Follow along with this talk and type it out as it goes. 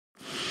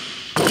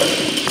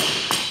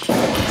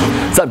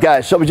What's up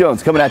guys, Shelby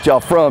Jones coming at y'all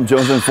from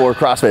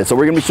Jonesn4CrossFit. So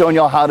we're gonna be showing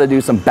y'all how to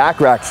do some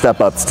back rack step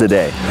ups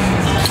today.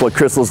 That's what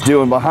Crystal's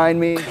doing behind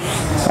me.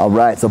 All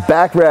right, so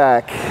back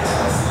rack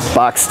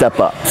box step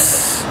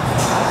ups.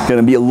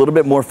 Gonna be a little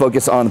bit more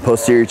focused on the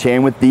posterior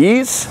chain with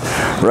these,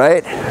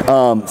 right?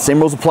 Same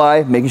rules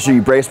apply, making sure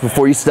you brace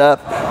before you step.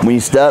 When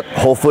you step,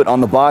 whole foot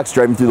on the box,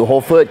 driving through the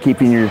whole foot,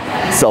 keeping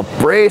yourself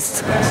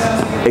braced,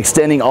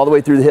 extending all the way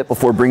through the hip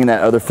before bringing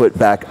that other foot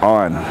back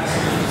on.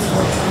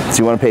 So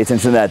you want to pay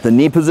attention to that. The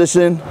knee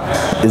position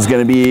is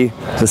going to be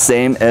the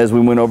same as we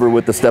went over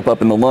with the step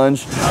up and the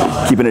lunge,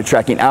 keeping it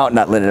tracking out,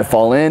 not letting it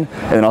fall in,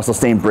 and then also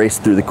staying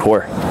braced through the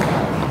core.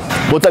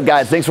 What's up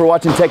guys, thanks for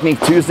watching Technique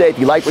Tuesday. If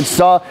you like what you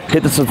saw,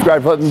 hit the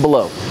subscribe button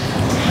below.